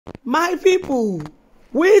My people,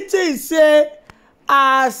 wetin say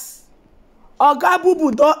as Oga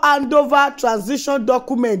Bubu don hand over transition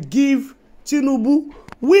document give Tinubu,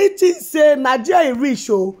 wetin say Nigeria reach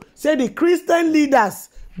o, say the Christian leaders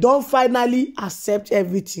don finally accept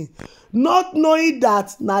everything, not knowing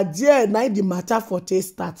that na there na the matter for take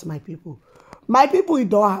start. My people, e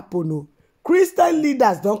don happen o. Christian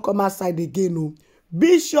leaders don come outside again o.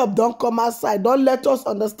 Bishop don come outside, don let us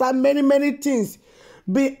understand many things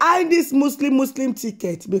behind this Muslim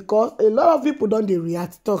ticket, because a lot of people don dey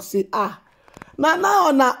react, talk say na now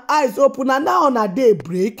una eyes open, na now una day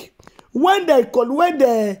break when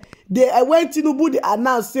Tinubu dey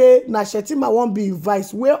announce say na Shettima wan be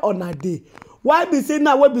vice, where una dey. Why be say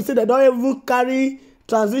now, wey be say they don even carry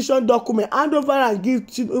transition document hand over and give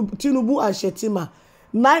Tinubu and Shettima,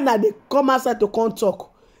 now na dey come outside to come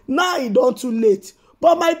talk. Now e don too late.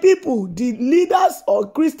 But my people, the leaders or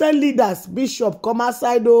Christian leaders, bishop come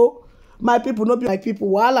outside o. My people, no be my people,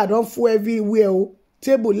 wahala don full everywhere o.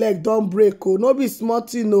 Table leg don break o, no be small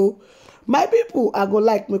thing o. My people, I go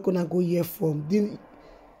like make una go hear from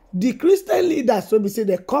the Christian leaders, so be say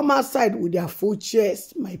they come outside with their full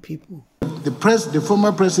chest. My people, the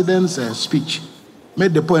former president's speech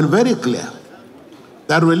made the point very clear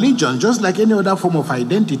that religion, just like any other form of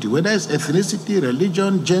identity, whether it's ethnicity,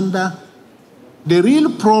 religion, gender, the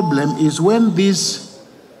real problem is when these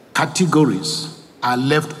categories are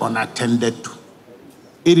left unattended to.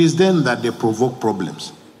 It is then that they provoke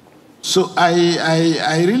problems. So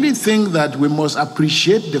I really think that we must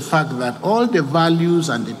appreciate the fact that all the values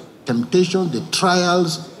and the temptations, the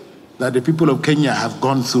trials that the people of Kenya have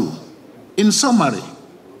gone through. In summary,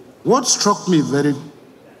 what struck me very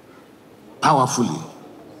powerfully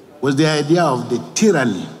was the idea of the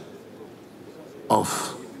tyranny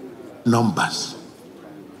of numbers,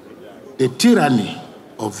 the tyranny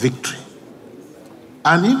of victory.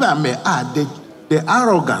 And if I may add, the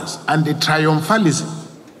arrogance and the triumphalism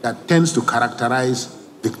that tends to characterize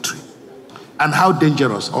victory, and how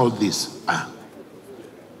dangerous all these are.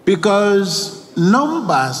 Because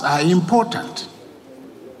numbers are important,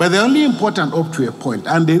 but they're only important up to a point.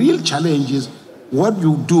 And the real challenge is what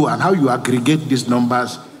you do and how you aggregate these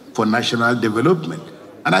numbers for national development.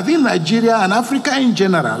 And I think Nigeria and Africa in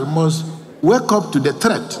general must wake up to the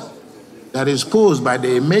threat that is posed by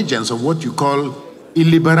the emergence of what you call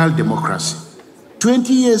illiberal democracy.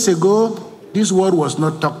 20 years ago, this word was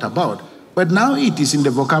not talked about, but now it is in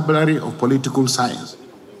the vocabulary of political science,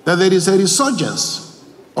 that there is a resurgence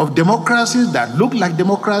of democracies that look like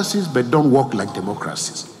democracies but don't work like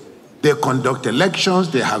democracies. They conduct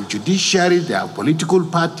elections, they have judiciaries, they have political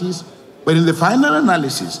parties, but in the final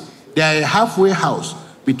analysis, they are a halfway house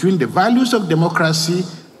between the values of democracy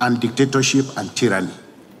and dictatorship and tyranny.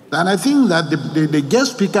 And I think that the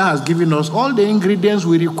guest speaker has given us all the ingredients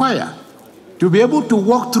we require to be able to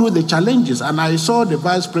walk through the challenges. And I saw the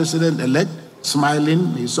vice president-elect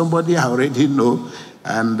smiling. He's somebody I already know,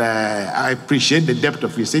 and I appreciate the depth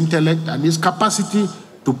of his intellect and his capacity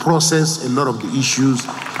to process a lot of the issues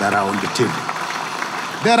that are on the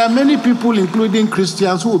table. There are many people, including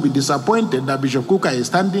Christians, who will be disappointed that Bishop Kuka is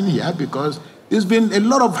standing here, because there's been a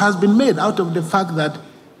lot has been made out of the fact that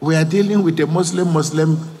we are dealing with a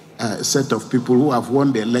Muslim set of people who have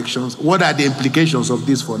won the elections. What are the implications of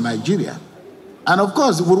this for Nigeria? And of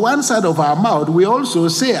course, with one side of our mouth, we also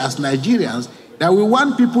say as Nigerians that we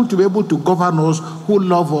want people to be able to govern us, who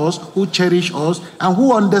love us, who cherish us, and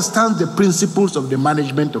who understand the principles of the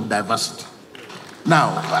management of diversity.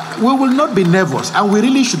 Now, we will not be nervous, and we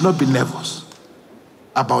really should not be nervous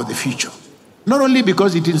about the future. Not only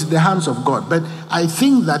because it is in the hands of God, but I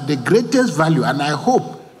think that the greatest value, and I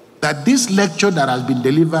hope that this lecture that has been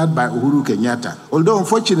delivered by Uhuru Kenyatta, although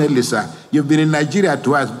unfortunately, sir, you've been in Nigeria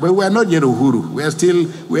twice, but we are not yet Uhuru.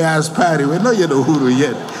 We are aspiring. We're not yet Uhuru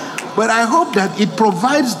yet. But I hope that it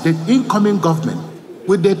provides the incoming government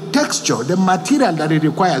with the texture, the material that it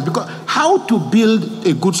requires, because how to build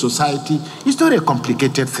a good society is not a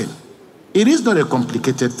complicated thing. It is not a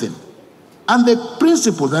complicated thing. And the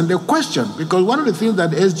principles and the question, because one of the things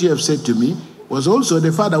that SGF said to me was also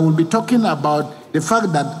the fact that we'll be talking about the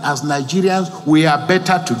fact that as Nigerians, we are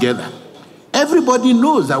better together. Everybody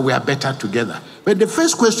knows that we are better together. But the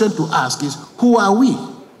first question to ask is, who are we?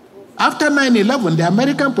 After 9/11, the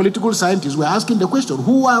American political scientists were asking the question,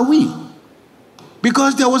 who are we?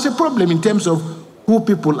 Because there was a problem in terms of who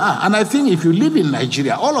people are. And I think if you live in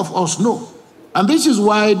Nigeria, all of us know. And this is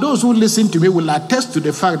why those who listen to me will attest to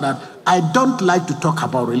the fact that I don't like to talk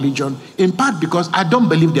about religion, in part because I don't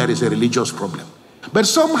believe there is a religious problem. But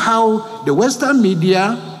somehow the Western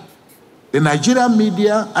media, the Nigerian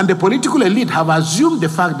media, and the political elite have assumed the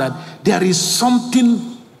fact that there is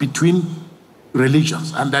something between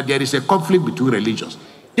religions and that there is a conflict between religions.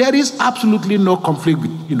 There is absolutely no conflict,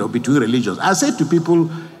 between religions. I say to people,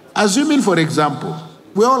 assuming, for example,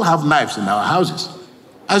 we all have knives in our houses.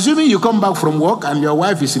 Assuming you come back from work and your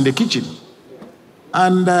wife is in the kitchen,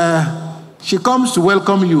 and she comes to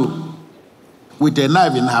welcome you with a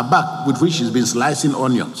knife in her back with which she's been slicing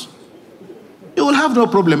onions, you will have no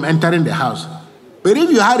problem entering the house. But if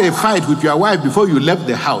you had a fight with your wife before you left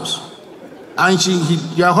the house, and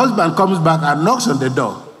your husband comes back and knocks on the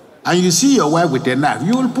door, and you see your wife with a knife,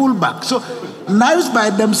 you will pull back. So knives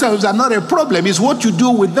by themselves are not a problem. It's what you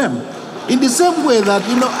do with them. In the same way that,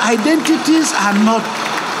 identities are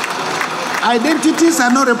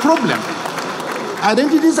not a problem.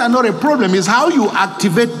 Identities are not a problem. It's how you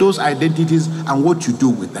activate those identities and what you do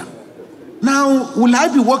with them. Now, will I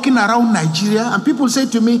be walking around Nigeria and people say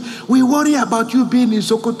to me, we worry about you being in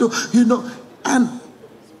Sokoto, and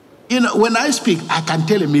when I speak, I can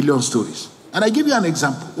tell a million stories. And I give you an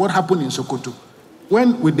example. What happened in Sokoto?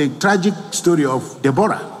 With the tragic story of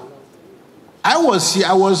Deborah. I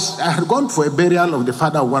had gone for a burial of the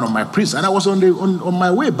father of one of my priests, and I was on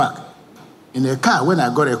my way back in a car when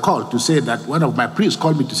I got a call to say that one of my priests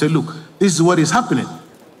called me to say, look, this is what is happening.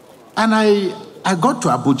 And I got to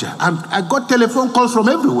Abuja, and I got telephone calls from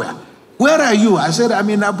everywhere. Where are you? I said, I'm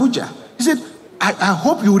in Abuja. He said, I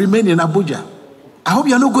hope you remain in Abuja. I hope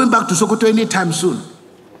you're not going back to Sokoto anytime soon.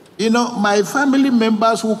 My family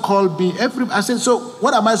members who called me, I said, so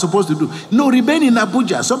what am I supposed to do? No, remain in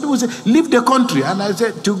Abuja. Some people say, leave the country. And I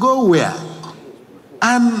said, to go where?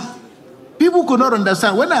 And people could not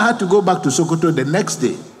understand. When I had to go back to Sokoto the next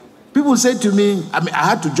day, people said to me, I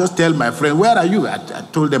had to just tell my friend, where are you? I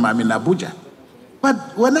told them I'm in Abuja.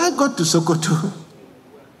 But when I got to Sokoto,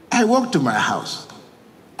 I walked to my house.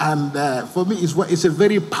 And for me, it's a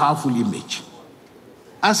very powerful image.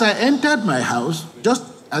 As I entered my house, just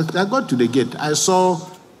as I got to the gate, I saw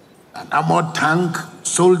an armored tank,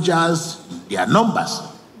 soldiers, their numbers,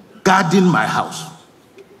 guarding my house.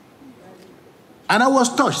 And I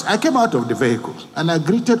was touched. I came out of the vehicle and I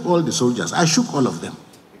greeted all the soldiers. I shook all of them.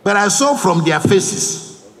 But I saw from their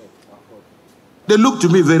faces, they looked to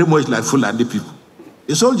me very much like Fulani people.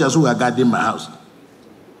 The soldiers who were guarding my house.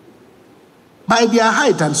 By their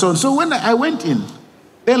height and so on. So when I went in,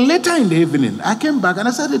 then later in the evening, I came back and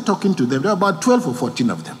I started talking to them. There were about 12 or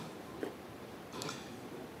 14 of them.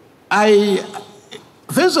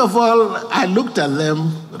 First of all, I looked at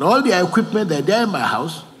them with all their equipment, they're there in my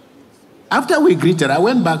house. After we greeted, I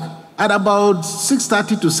went back. At about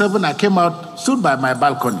 6:30 to 7, I came out, stood by my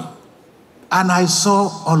balcony. And I saw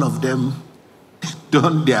all of them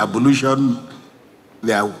done their ablution.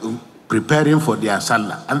 They are preparing for their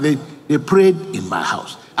salah. And they prayed in my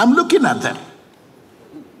house. I'm looking at them.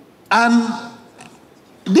 And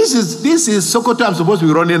this is Sokoto I'm supposed to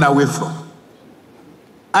be running away from.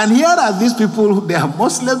 And here are these people, they are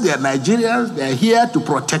Muslims, they are Nigerians, they are here to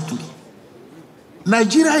protect me.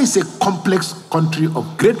 Nigeria is a complex country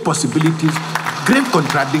of great possibilities, great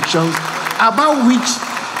contradictions, about which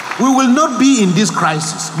we will not be in this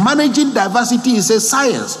crisis. Managing diversity is a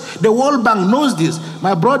science. The World Bank knows this.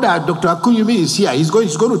 My brother, Dr. Akunyumi, is here. He's going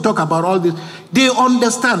to talk about all this. They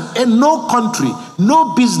understand, and no country,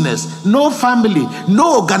 no business, no family,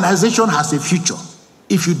 no organization has a future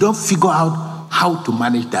if you don't figure out how to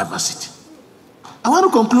manage diversity. I want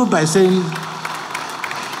to conclude by saying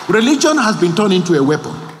religion has been turned into a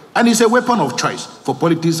weapon, and it's a weapon of choice for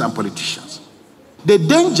politics and politicians. The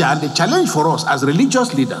danger and the challenge for us as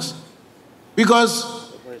religious leaders,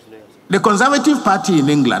 because the Conservative Party in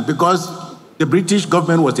England, because the British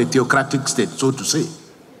government was a theocratic state, so to say,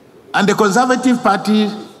 and the Conservative Party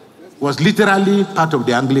was literally part of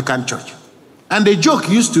the Anglican Church. And the joke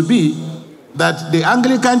used to be that the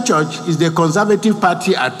Anglican Church is the Conservative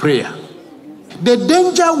Party at prayer. The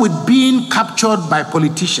danger with being captured by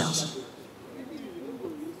politicians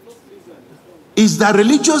is that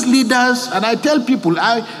religious leaders, and I tell people,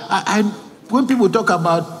 when people talk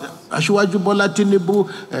about Asiwaju Bola Tinubu,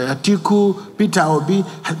 Atiku, Peter Obi,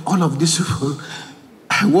 and all of these people,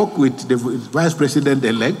 I work with the Vice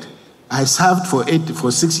President-elect. I served for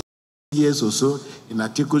 6 years or so in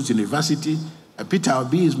Atiku's university. Peter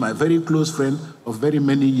Obi is my very close friend of very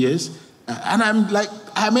many years. And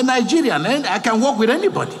I'm a Nigerian, and I can work with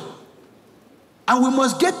anybody. And we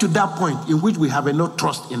must get to that point in which we have enough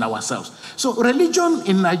trust in ourselves. So religion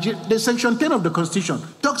in Nigeria, the Section 10 of the Constitution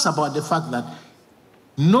talks about the fact that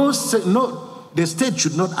the state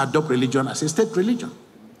should not adopt religion as a state religion.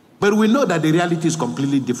 But we know that the reality is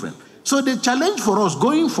completely different. So the challenge for us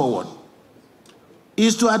going forward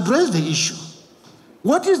is to address the issue.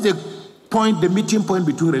 What is the meeting point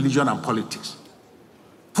between religion and politics?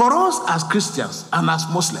 For us as Christians and as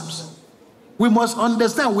Muslims, we must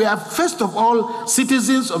understand we are first of all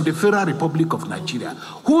citizens of the Federal Republic of Nigeria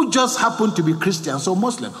who just happen to be Christians or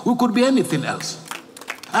Muslims. We could be anything else.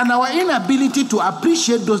 And our inability to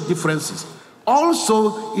appreciate those differences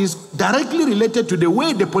also is directly related to the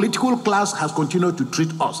way the political class has continued to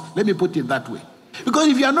treat us. Let me put it that way. Because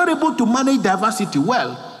if you are not able to manage diversity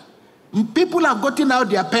well, people have gotten out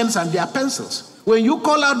their pens and their pencils. When you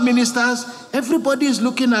call out ministers, everybody is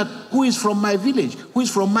looking at who is from my village, who is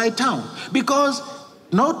from my town. Because,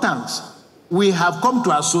 no thanks, we have come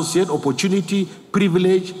to associate opportunity,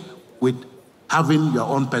 privilege with having your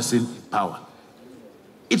own person in power.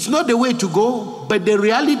 It's not the way to go, but the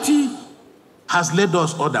reality has led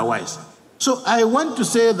us otherwise. So I want to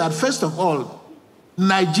say that, first of all,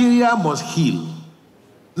 Nigeria must heal.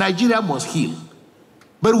 Nigeria must heal.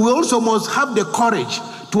 But we also must have the courage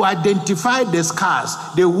to identify the scars,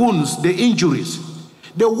 the wounds, the injuries.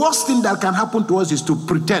 The worst thing that can happen to us is to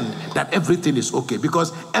pretend that everything is okay,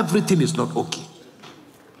 because everything is not okay.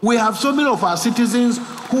 We have so many of our citizens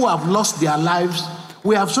who have lost their lives.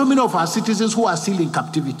 We have so many of our citizens who are still in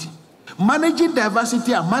captivity. Managing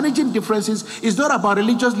diversity and managing differences is not about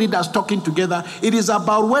religious leaders talking together. It is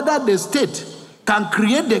about whether the state can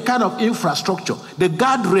create the kind of infrastructure, the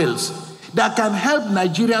guardrails, that can help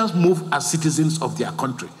Nigerians move as citizens of their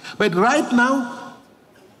country. But right now,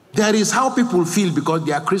 there is how people feel because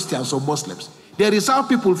they are Christians or Muslims. There is how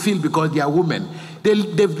people feel because they are women. The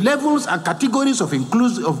levels and categories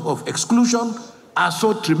of exclusion are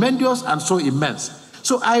so tremendous and so immense.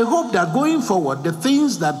 So I hope that going forward, the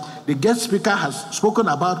things that the guest speaker has spoken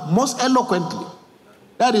about most eloquently,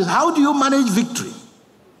 that is, how do you manage victory?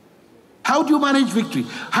 How do you manage victory?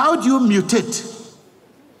 How do you mutate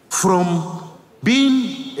from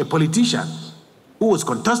being a politician who was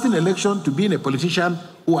contesting election to being a politician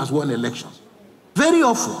who has won elections? Very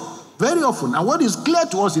often, and what is clear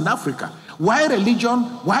to us in Africa, why religion,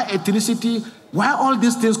 why ethnicity, why all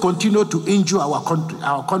these things continue to injure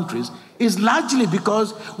our countries, is largely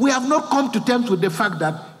because we have not come to terms with the fact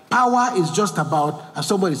that power is just about, as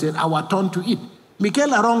somebody said, our turn to eat.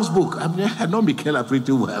 Michaela Wrong's book, I know Michaela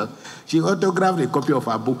pretty well. She autographed a copy of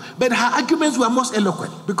her book. But her arguments were most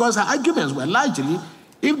eloquent because her arguments were largely,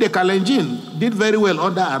 if the Kalenjin did very well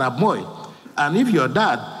under Arab Moi, and if your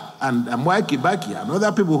dad and Mwai Kibaki and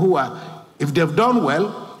other people who are, if they've done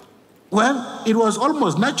well, it was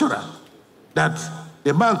almost natural that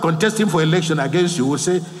the man contesting for election against you would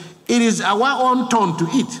say, it is our own turn to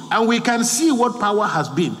eat. And we can see what power has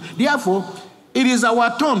been. Therefore, it is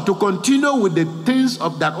our turn to continue with the things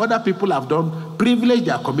that other people have done, privilege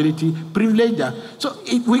their community, privilege their... So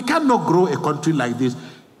we cannot grow a country like this.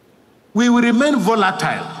 We will remain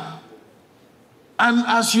volatile. And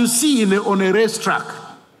as you see on a racetrack,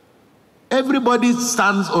 everybody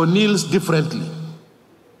stands or kneels differently.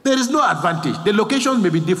 There is no advantage. The locations may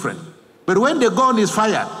be different. But when the gun is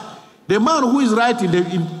fired, the man who is right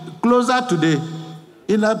closer to the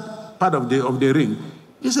inner part of the ring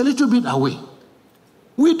is a little bit away.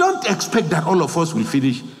 We don't expect that all of us will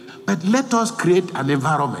finish, but let us create an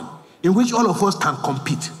environment in which all of us can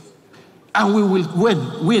compete. And we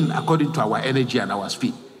will win according to our energy and our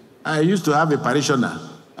speed. I used to have a parishioner,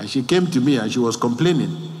 and she came to me and she was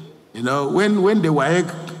complaining. You know, when the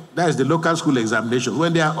WAEC, that is the local school examination,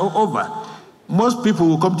 when they are over, most people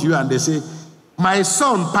will come to you and they say, my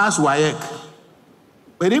son passed WAEC.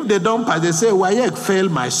 But if they don't pass, they say, WAEC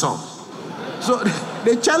failed my son. So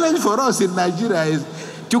the challenge for us in Nigeria is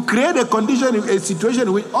to create a situation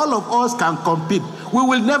in which all of us can compete. We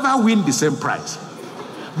will never win the same prize.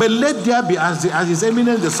 But let there be, as His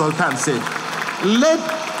Eminence the Sultan said, let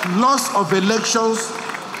loss of elections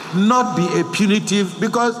not be a punitive,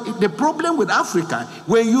 because the problem with Africa,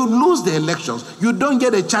 when you lose the elections, you don't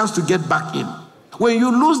get a chance to get back in. When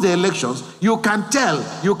you lose the elections, you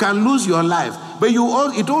can lose your life. But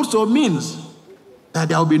it also means that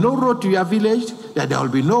there will be no road to your village, that there will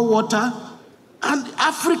be no water. And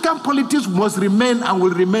African politics must remain and will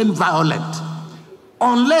remain violent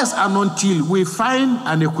unless and until we find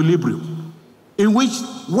an equilibrium in which,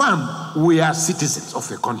 one, we are citizens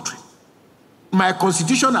of a country. My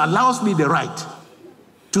constitution allows me the right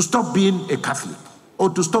to stop being a Catholic or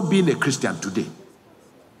to stop being a Christian today.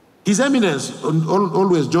 His Eminence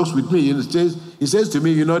always jokes with me. He says to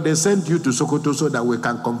me, you know, they sent you to Sokoto so that we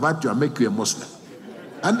can convert you and make you a Muslim.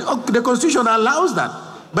 And the Constitution allows that.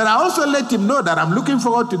 But I also let him know that I'm looking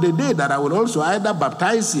forward to the day that I will also either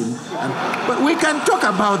baptize him. But we can talk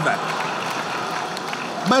about that.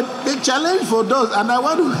 But the challenge for those, and I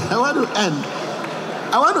want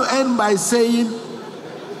to end by saying,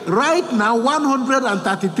 Right now,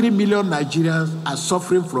 133 million Nigerians are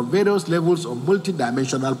suffering from various levels of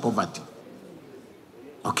multidimensional poverty.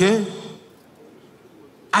 Okay?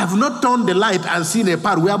 I've not turned the light and seen a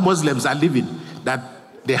part where Muslims are living that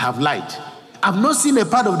they have light. I've not seen a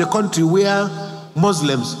part of the country where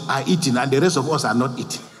Muslims are eating and the rest of us are not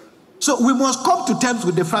eating. So we must come to terms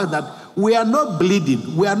with the fact that we are not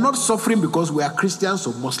bleeding, we are not suffering because we are Christians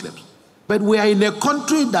or Muslims, but we are in a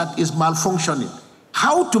country that is malfunctioning.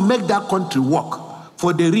 How to make that country work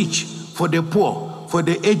for the rich, for the poor, for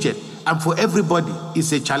the aged, and for everybody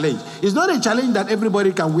is a challenge. It's not a challenge that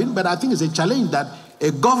everybody can win, but I think it's a challenge that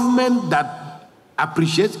a government that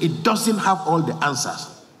appreciates it doesn't have all the answers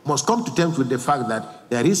must come to terms with the fact that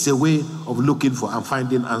there is a way of looking for and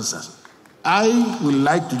finding answers. I would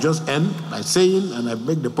like to just end by saying, and I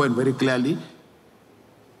make the point very clearly,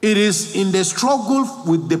 it is in the struggle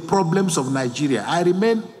with the problems of Nigeria, I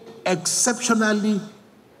remain exceptionally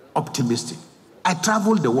optimistic. I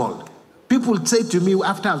travel the world. People say to me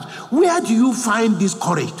afterwards, where do you find this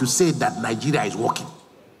courage to say that Nigeria is working?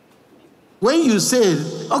 When you say,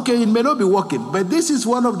 okay, it may not be working, but this is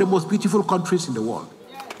one of the most beautiful countries in the world.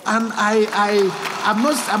 And I'm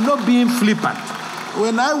not being flippant.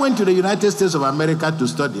 When I went to the United States of America to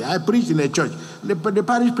study, I preached in a church. The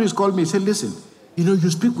parish priest called me and said, listen, you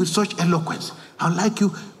speak with such eloquence. I'd like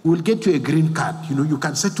you, we'll get you a green card. You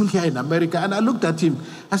can settle here in America. And I looked at him.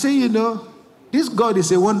 I said, this God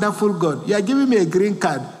is a wonderful God. You are giving me a green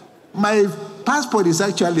card. My passport is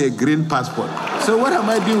actually a green passport. So what am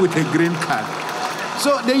I doing with a green card?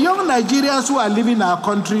 So the young Nigerians who are living in our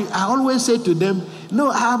country, I always say to them, no,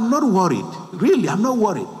 I'm not worried. Really, I'm not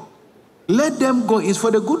worried. Let them go. It's for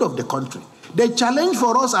the good of the country. The challenge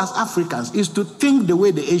for us as Africans is to think the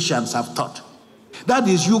way the Asians have thought. That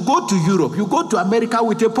is, you go to Europe, you go to America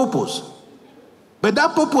with a purpose. But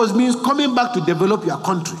that purpose means coming back to develop your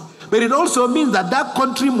country. But it also means that that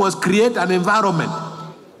country must create an environment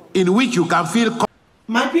in which you can feel.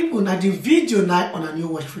 My people, now the video now on a new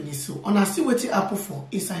watch finish, so on a see what happen for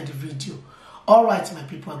inside the video. All right, my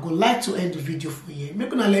people, I go like to end the video for you.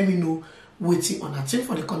 Make una let me know waiting on a thing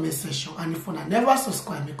for the comment section, and if una never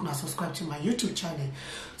subscribe, make una subscribe to my YouTube channel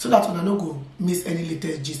so that una no go miss any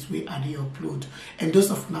latest gist way I dey upload. And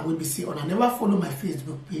those of una will be see una never follow my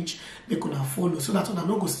Facebook page, make una follow so that una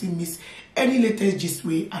no go see miss any latest gist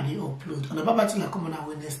way I dey upload. And bye bye till I come on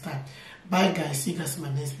our next time. Bye guys, see you guys in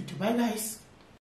my next video. Bye guys.